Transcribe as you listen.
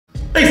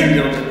Ladies and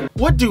gentlemen,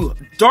 what do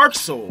Dark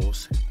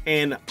Souls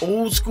and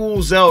old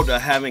school Zelda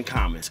have in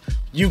common?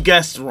 You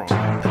guessed wrong.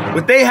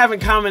 What they have in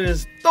common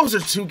is those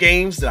are two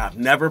games that I've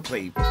never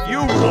played. You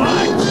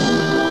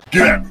what?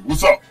 Get at me.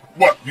 What's up?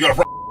 What? You got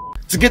a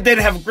It's a good day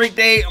to have a great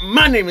day.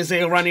 My name is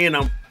Ayo Ronnie and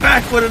I'm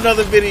back with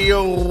another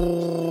video.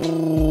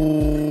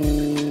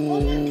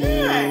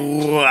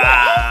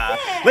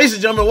 Ladies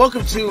and gentlemen,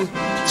 welcome to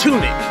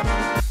Tunic.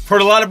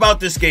 Heard a lot about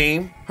this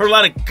game. Heard a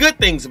lot of good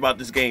things about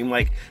this game,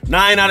 like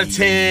 9 out of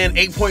 10,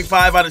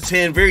 8.5 out of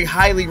 10, very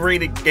highly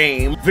rated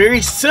game.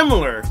 Very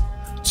similar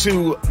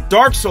to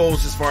Dark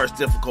Souls as far as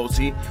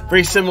difficulty.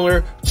 Very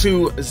similar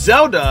to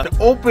Zelda,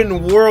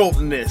 open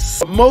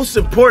worldness. Most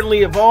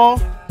importantly of all,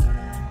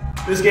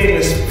 this game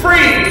is free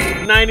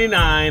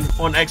 $99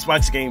 on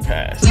Xbox Game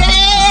Pass.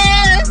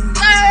 Yes,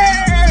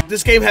 sir!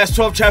 This game has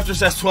 12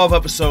 chapters, that's 12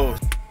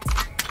 episodes.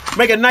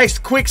 Make a nice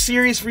quick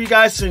series for you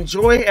guys to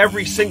enjoy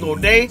every single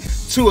day.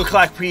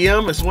 2:00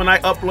 p.m. is when I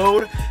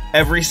upload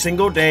every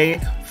single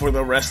day for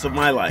the rest of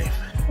my life.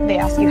 They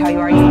ask you how you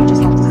are, you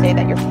just have to say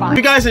that you're fine. If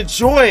you guys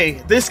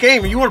enjoy this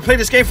game and you want to play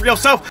this game for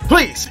yourself,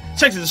 please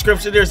check the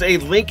description. There's a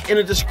link in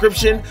the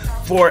description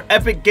for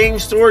Epic Game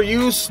Store.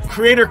 Use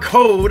creator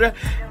code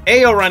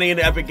AyoRonnie in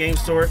the Epic Game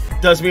Store.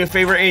 Does me a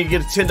favor and you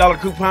get a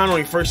 $10 coupon on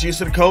your first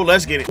use of the code.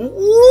 Let's get it.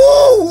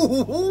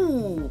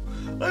 Ooh,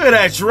 look at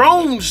that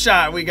drone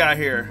shot we got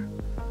here.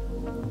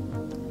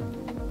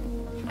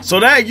 So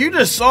that you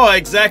just saw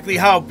exactly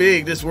how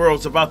big this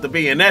world's about to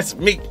be, and that's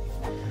me.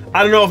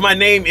 I don't know if my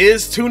name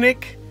is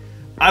Tunic.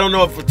 I don't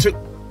know if for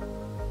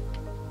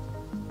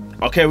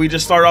Okay, we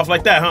just start off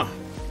like that, huh?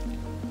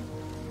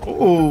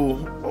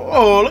 Ooh,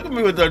 oh, look at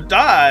me with the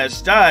dodge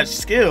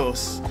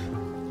skills.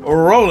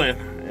 Rolling,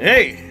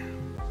 hey.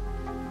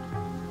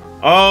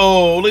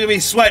 Oh, look at me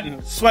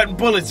sweating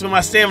bullets when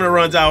my stamina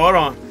runs out. Hold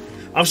on,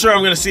 I'm sure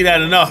I'm gonna see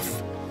that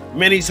enough,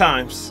 many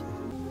times.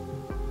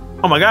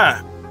 Oh my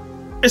God,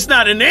 it's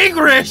not in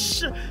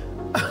English.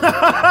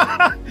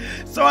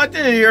 So I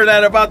did hear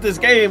that about this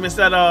game, is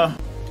that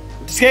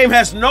this game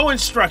has no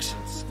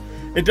instructions.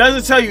 It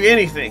doesn't tell you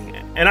anything,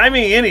 and I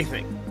mean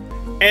anything.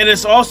 And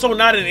it's also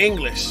not in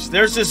English.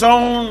 There's its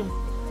own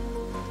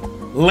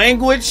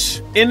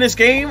language in this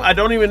game. I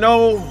don't even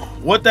know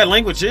what that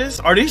language is.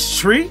 Are these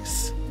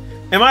trees?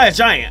 Am I a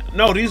giant?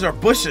 No, these are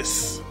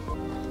bushes.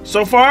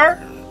 So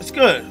far, it's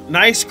good.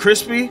 Nice,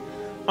 crispy.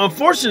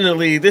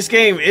 Unfortunately, this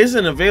game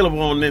isn't available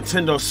on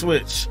Nintendo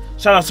Switch.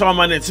 Shout out to all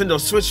my Nintendo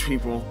Switch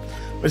people.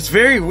 But it's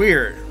very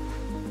weird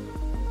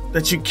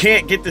that you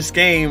can't get this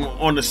game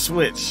on the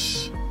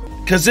Switch.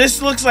 Because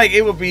this looks like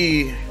it would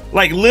be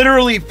like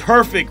literally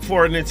perfect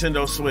for a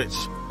Nintendo Switch.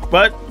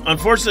 But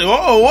unfortunately,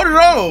 oh, what are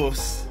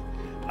those?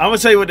 I'm going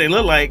to tell you what they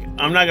look like.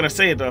 I'm not going to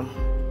say it though.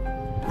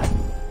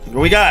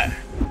 What we got?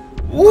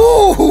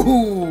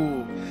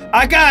 Woo!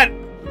 I got...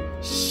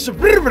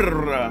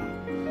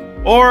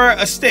 or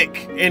a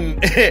stick.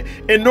 In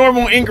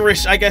normal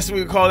English, I guess we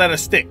would call that a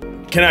stick.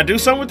 Can I do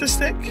something with this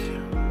stick?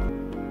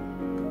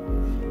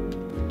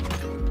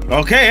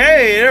 Okay,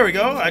 hey, there we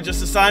go. I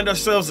just assigned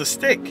ourselves a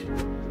stick.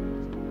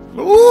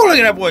 Ooh, look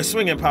at that boy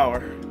swinging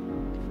power.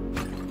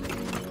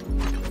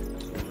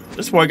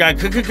 This boy got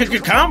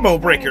combo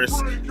breakers.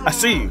 I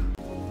see you.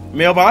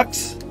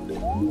 Mailbox.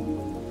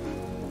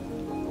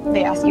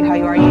 They ask you how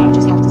you are, you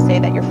just have to say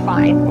that you're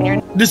fine. When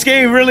you're this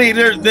game really,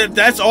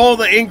 that's all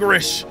the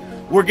English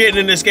we're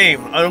getting in this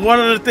game. One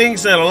of the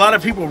things that a lot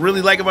of people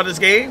really like about this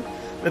game,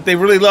 that they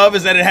really love,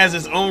 is that it has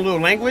its own little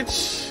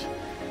language.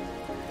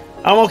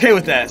 I'm okay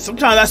with that.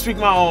 Sometimes I speak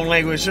my own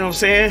language, you know what I'm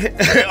saying?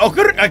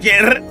 I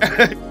get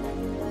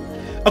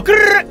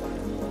it.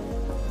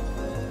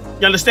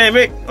 You understand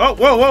me? Oh,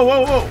 whoa, whoa,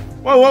 whoa, whoa.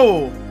 Whoa,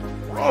 whoa.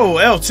 Oh,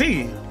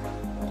 LT.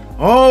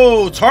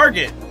 Oh,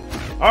 Target.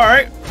 All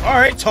right,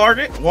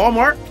 Target,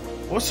 Walmart.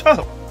 What's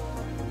up?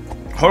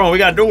 Hold on, we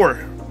got a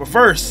door. But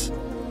first,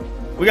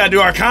 we gotta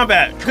do our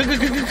combat.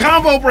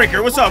 Combo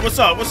breaker. What's up? What's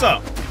up? What's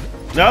up?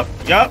 Yup.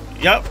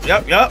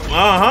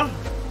 Uh-huh.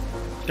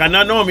 Got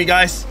nothing on me,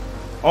 guys.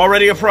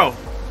 Already a pro.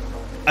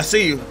 I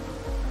see you.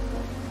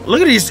 Look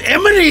at these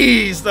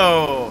enemies,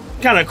 though.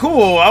 Kind of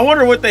cool. I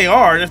wonder what they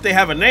are and if they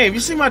have a name. You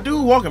see my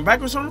dude walking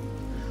backwards on him?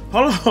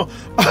 Hold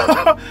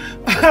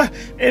on.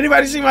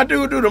 Anybody see my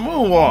dude do the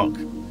moonwalk?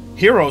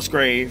 Hero's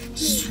Grave.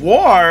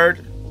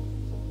 Sword.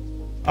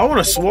 I want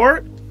a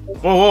sword.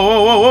 Whoa, whoa,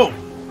 whoa, whoa, whoa.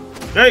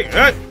 Hey,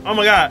 hey. Oh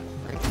my God.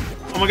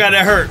 Oh my God,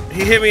 that hurt.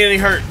 He hit me and he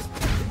hurt.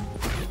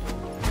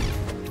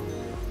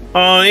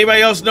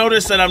 Anybody else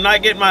notice that I'm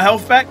not getting my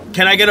health back?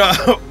 Can I get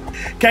a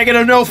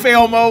no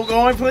fail mode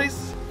going, please?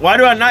 Why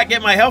do I not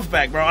get my health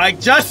back, bro? I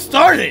just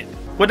started.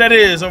 What that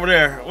is over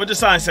there? What the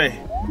sign say?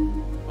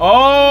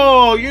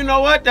 Oh, you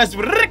know what? That's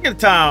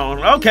Town.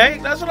 Okay,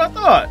 that's what I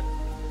thought.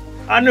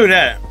 I knew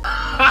that.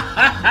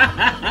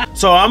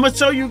 So I'm gonna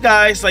tell you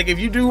guys, like, if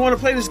you do want to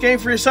play this game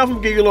for yourself, I'm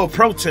gonna give you a little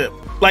pro tip.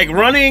 Like,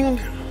 running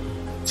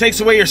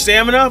takes away your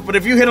stamina, but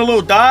if you hit a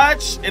little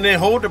dodge and then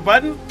hold the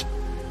button,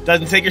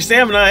 doesn't take your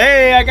stamina.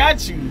 Hey, I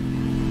got you.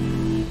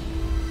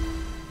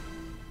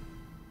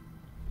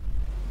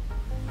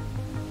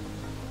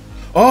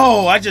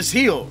 Oh, I just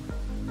healed.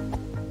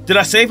 Did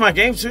I save my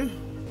game too?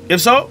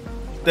 If so,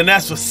 then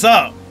that's what's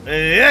up.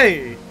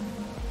 Hey,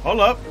 hold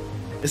up.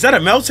 Is that a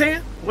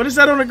Meltan? What is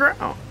that on the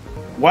ground?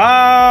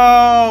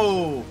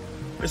 Wow.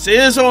 This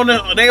is on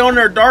they on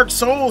their Dark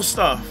Souls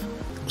stuff.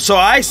 So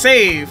I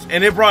saved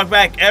and it brought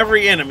back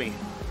every enemy.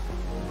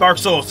 Dark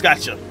Souls,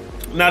 gotcha.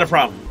 Not a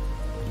problem.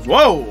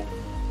 Whoa.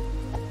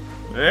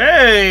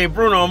 Hey,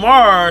 Bruno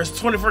Mars,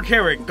 24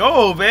 karat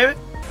gold, baby.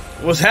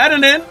 What's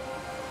happening?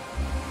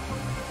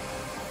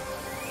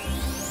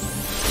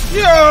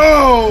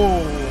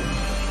 Yo!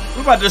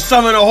 We're about to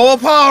summon a whole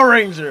Power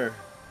Ranger.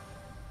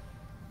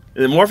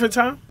 Is it morphin'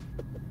 time?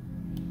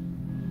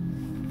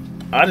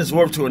 I just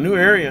warped to a new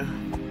area.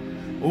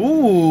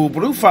 Ooh,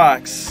 Blue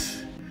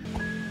Fox.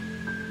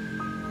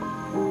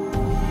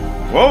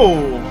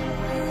 Whoa.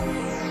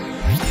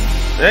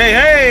 Hey,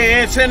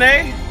 hey,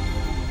 antennae.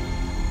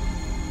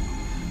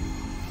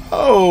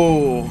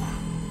 Oh.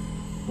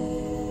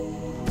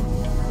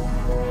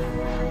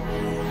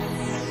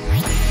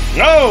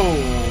 No.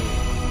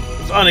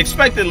 It's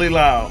unexpectedly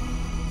loud.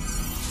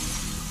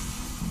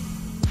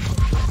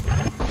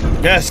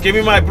 Yes, give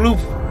me my blue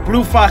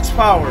Fox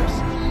powers.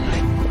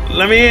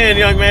 Let me in,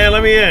 young man,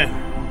 let me in.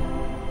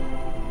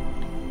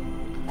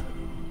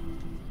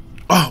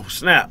 Oh,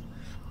 snap.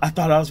 I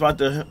thought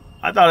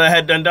I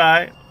had done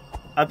died.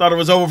 I thought it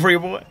was over for you,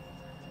 boy.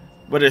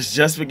 But it's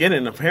just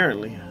beginning,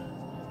 apparently.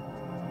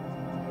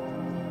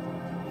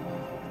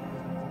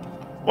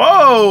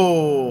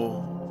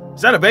 Whoa!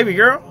 Is that a baby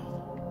girl?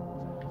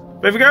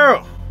 Baby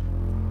girl!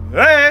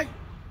 Hey!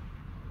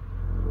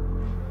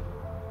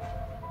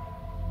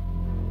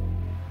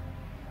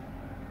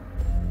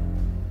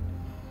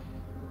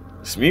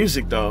 It's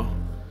music, though.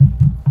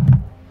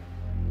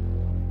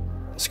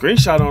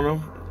 Screenshot on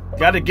him.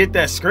 Gotta get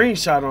that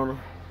screenshot on him.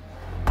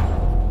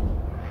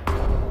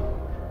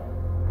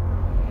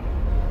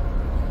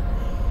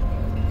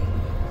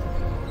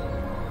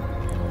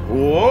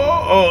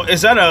 Whoa! Oh,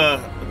 is that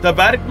the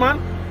Batman?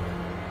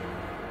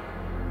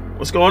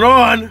 What's going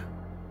on?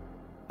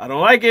 I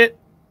don't like it.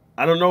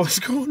 I don't know what's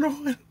going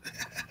on.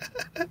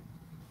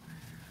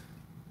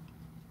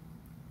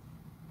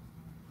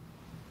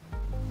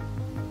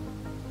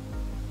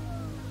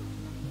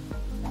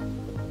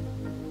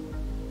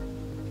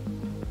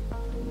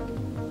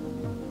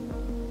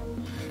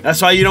 That's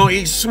why you don't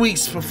eat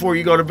sweets before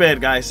you go to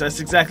bed, guys.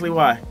 That's exactly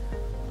why.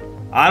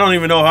 I don't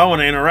even know if I want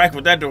to interact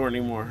with that door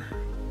anymore.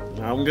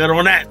 I'm good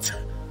on that.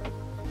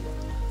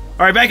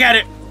 All right, back at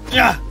it.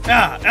 Yeah.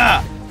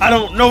 I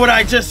don't know what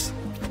I just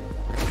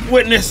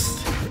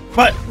witnessed,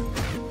 but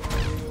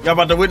y'all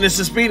about to witness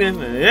the speeding.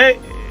 Hey,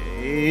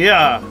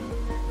 yeah.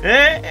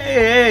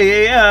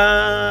 Hey,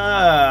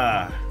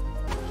 yeah.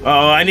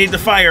 Oh, I need the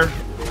fire.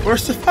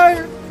 Where's the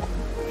fire?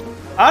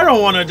 I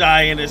don't want to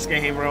die in this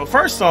game, bro.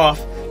 First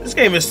off, this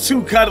game is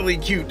too cuddly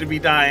cute to be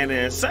dying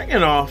in.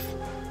 Second off,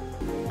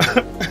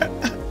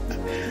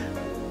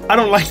 I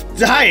don't like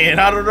dying.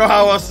 I don't know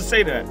how else to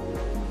say that.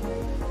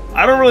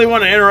 I don't really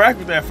want to interact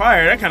with that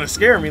fire. That kind of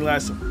scared me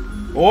last time.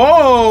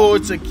 Whoa,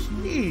 it's a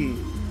key.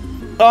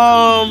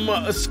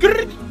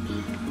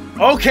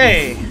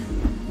 Okay.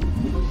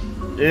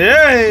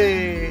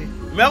 Yay.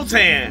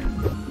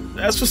 Meltan.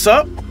 That's what's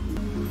up.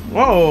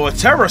 Whoa, a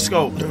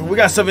terrascope. We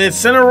got some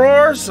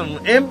Incineroars, some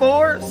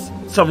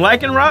Embors, some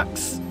Lichen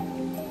Rocks.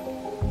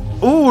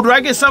 Ooh, do I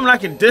get something I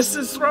can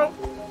distance throw?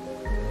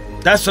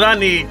 That's what I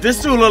need.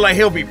 This dude look like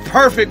he'll be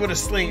perfect with a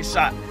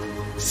slingshot.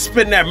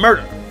 Spitting that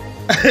murder.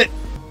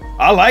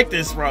 I like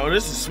this, bro.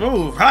 This is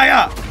smooth.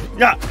 Hiya.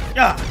 Yeah.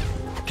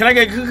 Can I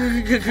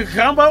get a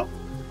combo?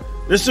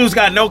 This dude's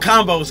got no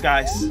combos,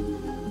 guys.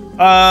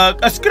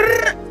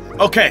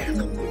 Okay.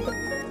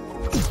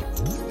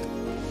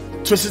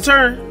 Twist and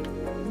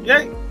turn.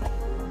 Yay.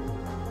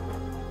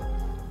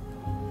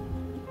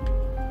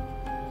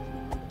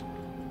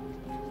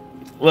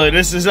 Look,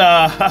 this is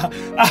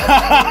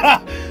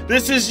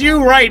this is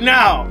you right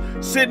now,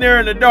 sitting there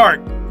in the dark.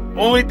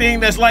 Only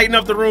thing that's lighting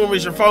up the room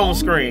is your phone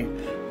screen.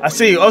 I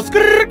see you.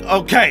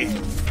 Okay.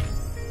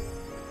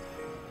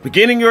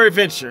 Beginning your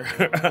adventure.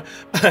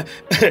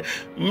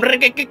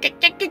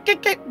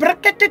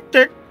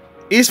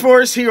 East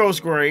Forest Hero's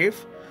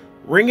Grave.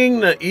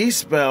 Ringing the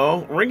East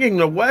Bell. Ringing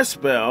the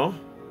West Bell.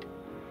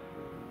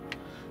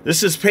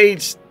 This is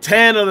page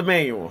 10 of the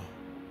manual.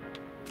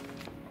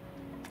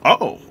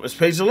 Oh, it's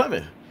page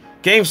 11.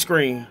 Game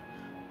screen.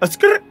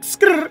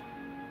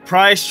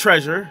 Prize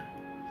treasure.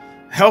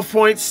 Health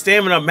points,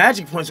 stamina,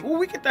 magic points. Ooh,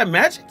 we get that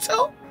magic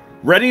too?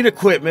 Readied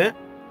equipment.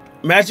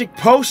 Magic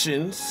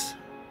potions.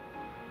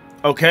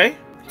 Okay.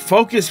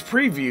 Focus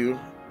preview.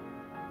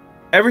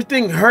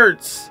 Everything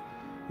hurts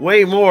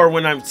way more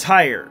when I'm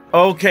tired.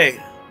 Okay.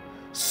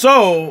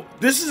 So,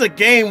 this is a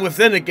game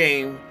within a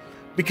game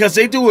because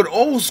they do it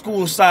old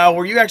school style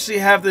where you actually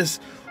have this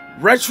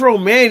retro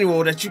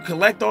manual that you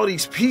collect all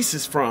these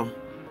pieces from.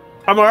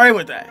 I'm alright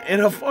with that. In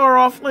a far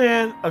off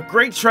land, a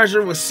great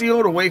treasure was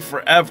sealed away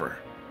forever.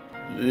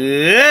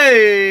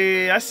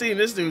 Yay! I seen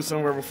this dude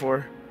somewhere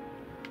before.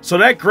 So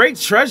that great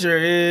treasure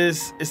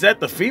is that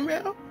the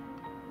female?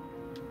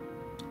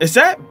 Is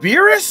that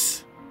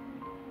Beerus?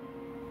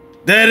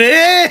 That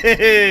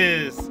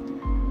is.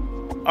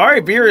 All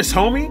right, Beerus,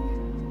 homie.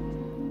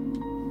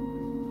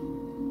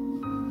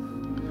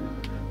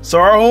 So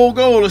our whole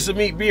goal is to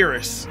meet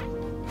Beerus.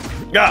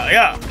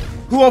 Yeah.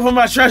 Who opened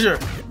my treasure?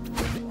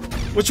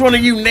 Which one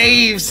of you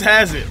knaves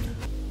has it?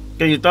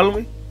 Can you tell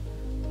me?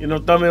 You know,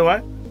 tell me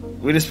what?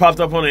 We just popped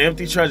up on an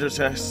empty treasure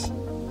chest.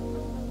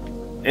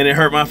 And it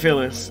hurt my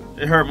feelings.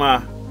 It hurt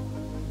my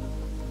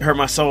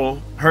soul.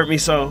 Hurt me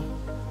so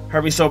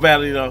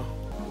badly though.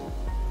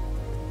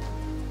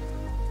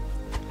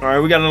 All right,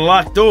 we got an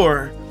unlocked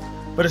door,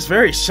 but it's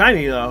very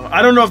shiny though.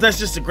 I don't know if that's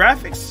just the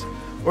graphics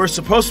or it's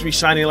supposed to be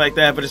shiny like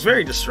that, but it's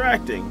very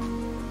distracting.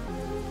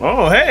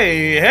 Oh,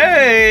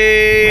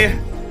 hey.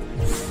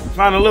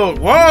 Found a little,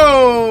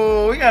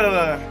 whoa, we got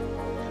a,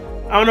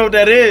 I don't know what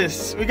that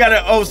is. We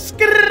got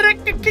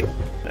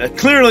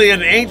clearly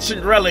an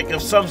ancient relic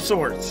of some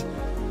sort.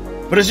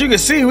 But as you can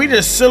see, we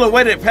just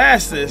silhouetted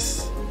past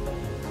this.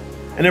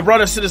 And it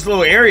brought us to this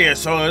little area.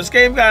 So this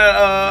game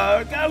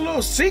got a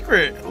little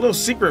secret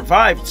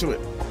vibe to it.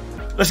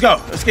 Let's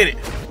go. Let's get it.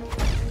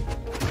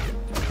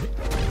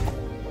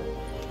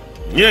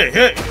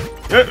 Yeah.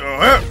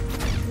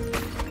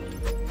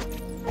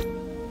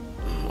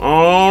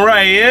 All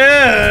right,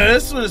 yeah.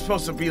 This is what it's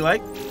supposed to be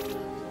like.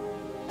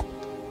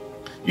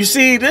 You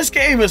see, this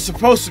game is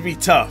supposed to be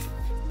tough.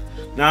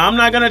 Now, I'm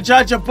not gonna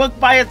judge a book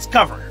by its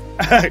cover,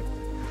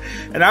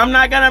 and I'm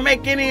not gonna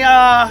make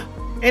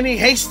any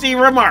hasty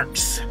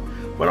remarks.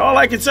 But all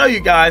I can tell you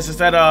guys is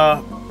that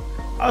I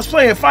was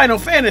playing Final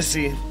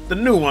Fantasy, the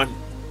new one,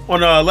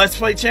 on a Let's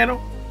Play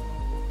channel.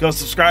 Go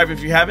subscribe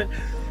if you haven't.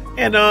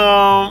 And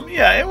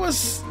yeah,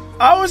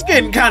 I was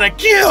getting kind of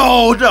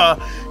killed,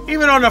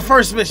 even on the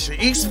first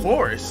mission, East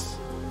Forest.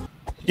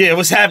 Yeah,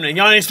 what's happening?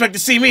 Y'all didn't expect to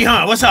see me,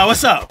 huh? What's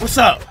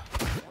up?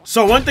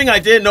 So one thing I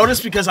did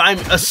notice, because I'm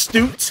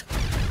astute,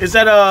 is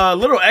that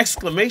little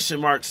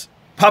exclamation marks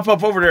pop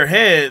up over their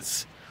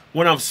heads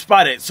when I'm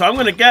spotted. So I'm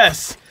gonna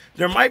guess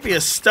there might be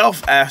a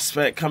stealth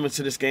aspect coming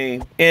to this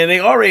game. And they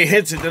already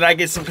hinted that I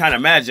get some kind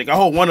of magic. I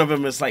hope one of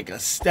them is like a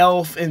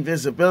stealth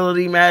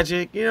invisibility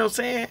magic, you know what I'm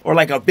saying? Or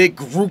like a big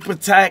group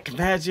attack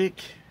magic.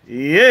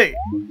 Yeah.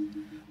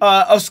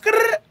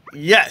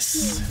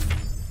 Yes.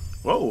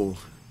 Whoa.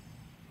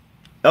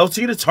 LT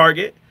to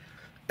target.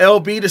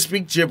 LB to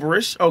speak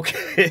gibberish.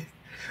 Okay.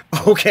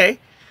 Okay.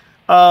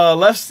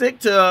 Left stick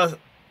to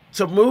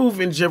move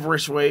in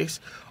gibberish ways.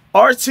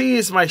 RT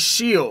is my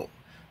shield.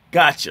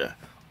 Gotcha.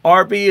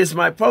 RB is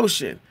my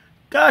potion.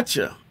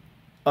 Gotcha.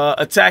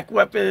 Attack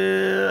weapon.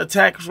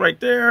 Attacks right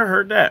there.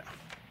 Heard that.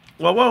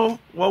 Whoa.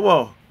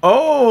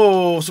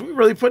 Oh, so we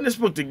really putting this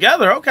book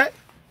together. Okay.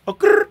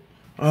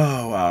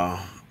 Oh,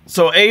 wow.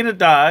 So A to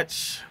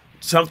dodge.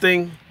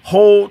 Something.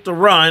 Hold to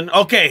run.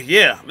 Okay,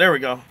 yeah, there we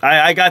go.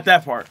 I got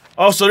that part.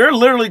 Oh, so they're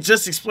literally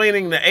just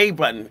explaining the A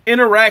button.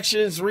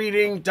 Interactions,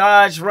 reading,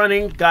 dodge,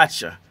 running.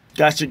 Gotcha.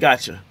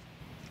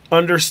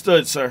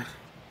 Understood, sir.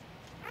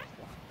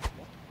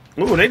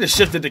 Ooh, they just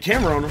shifted the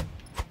camera on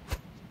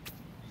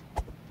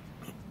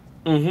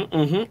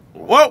them.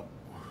 Whoa.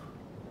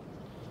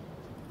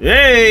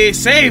 Yay,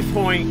 save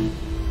point.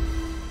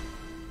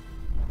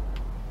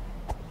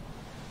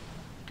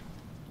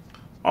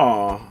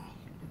 Aw.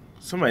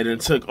 Somebody done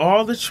took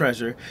all the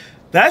treasure.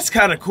 That's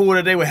kind of cool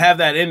that they would have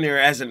that in there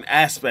as an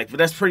aspect, but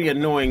that's pretty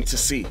annoying to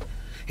see.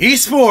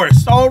 East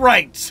Forest, all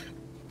right.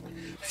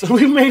 So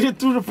we made it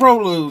through the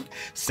prologue,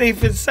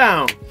 safe and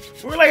sound.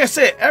 Well, like I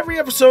said, every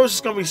episode is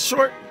just gonna be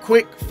short,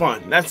 quick,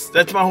 fun.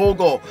 That's my whole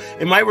goal.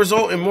 It might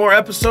result in more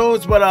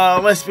episodes, but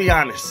let's be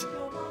honest.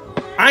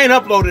 I ain't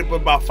uploaded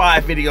but about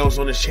 5 videos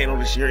on this channel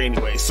this year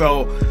anyway,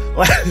 so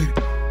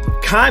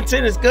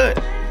content is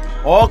good.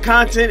 All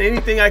content,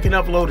 anything I can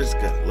upload is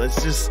good.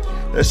 Let's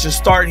just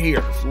start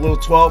here. It's a little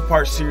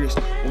 12-part series.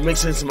 We'll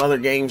mix in some other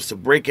games to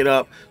break it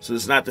up so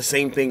it's not the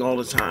same thing all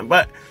the time.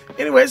 But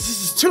anyways,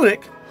 this is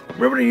Tunic.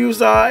 Remember to use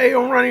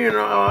Ayo Ronnie in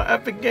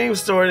Epic Game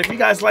Store. And if you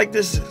guys like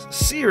this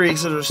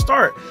series at the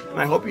start, and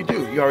I hope you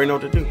do, you already know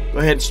what to do. Go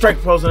ahead and strike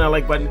a pose on that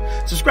like button.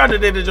 Subscribe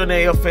today to join the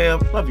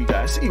AyoFam. Love you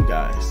guys. See you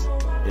guys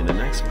in the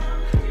next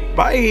one.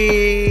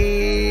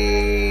 Bye.